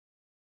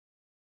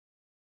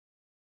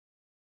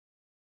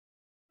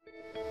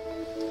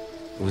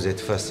Vous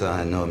êtes face à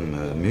un homme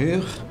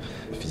mûr,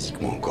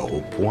 physiquement encore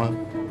au point,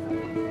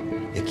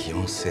 et qui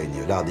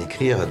enseigne l'art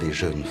d'écrire à des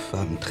jeunes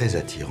femmes très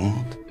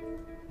attirantes.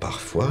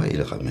 Parfois,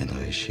 il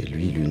ramènerait chez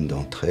lui l'une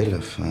d'entre elles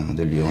afin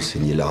de lui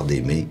enseigner l'art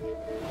d'aimer.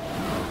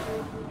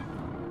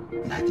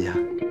 Nadia,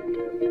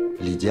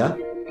 Lydia,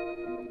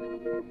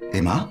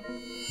 Emma.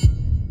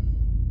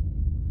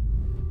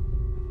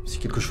 Si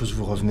quelque chose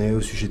vous revenait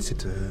au sujet de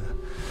cette...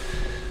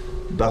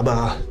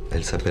 Barbara.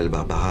 Elle s'appelle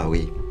Barbara,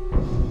 oui.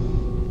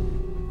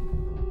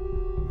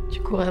 Tu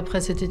courais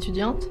après cette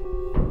étudiante?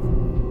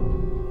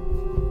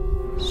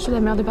 Je suis la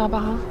mère de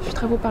Barbara. Je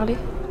voudrais vous parler.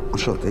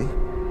 Enchanté.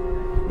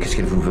 Qu'est-ce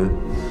qu'elle vous veut?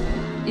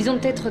 Ils ont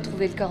peut-être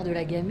retrouvé le corps de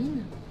la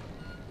gamine.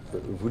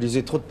 Vous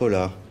lisez trop de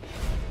polars.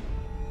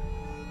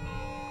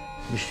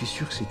 Mais je suis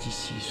sûr que c'est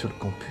ici, sur le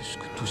campus,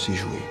 que tout s'est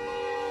joué.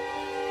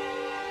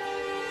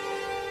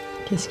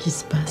 Qu'est-ce qui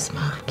se passe,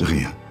 Marc?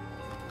 Rien.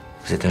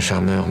 Vous êtes un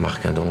charmeur,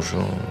 Marc, un donjon.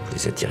 Vous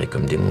les attirez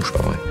comme des mouches,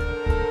 pas vrai?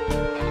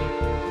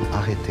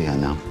 Arrêtez,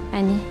 Anna.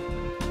 Annie.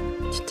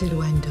 Tu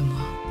t'éloignes de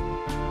moi.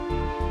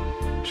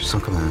 Je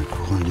sens comme un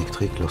courant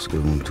électrique lorsque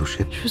vous me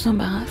touchez. Je vous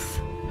embarrasse.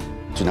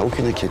 Tu n'as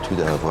aucune inquiétude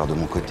à avoir de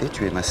mon côté.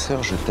 Tu es ma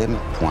sœur, je t'aime,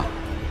 point.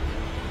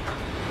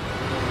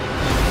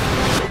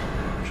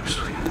 Je me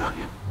souviens de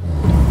rien.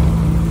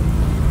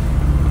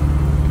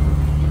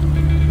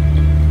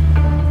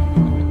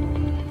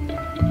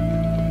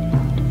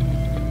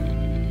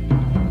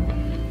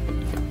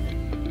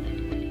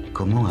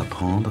 Comment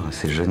apprendre à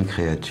ces jeunes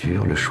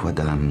créatures le choix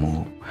d'un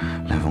mot,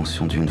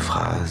 l'invention d'une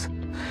phrase,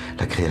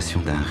 la création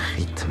d'un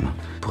rythme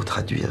pour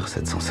traduire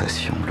cette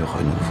sensation, le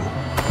renouveau?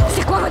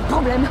 C'est quoi votre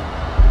problème?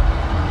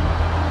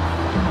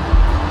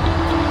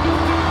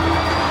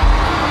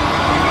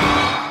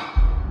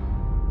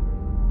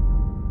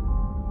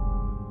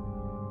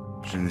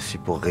 Je ne suis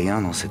pour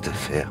rien dans cette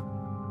affaire.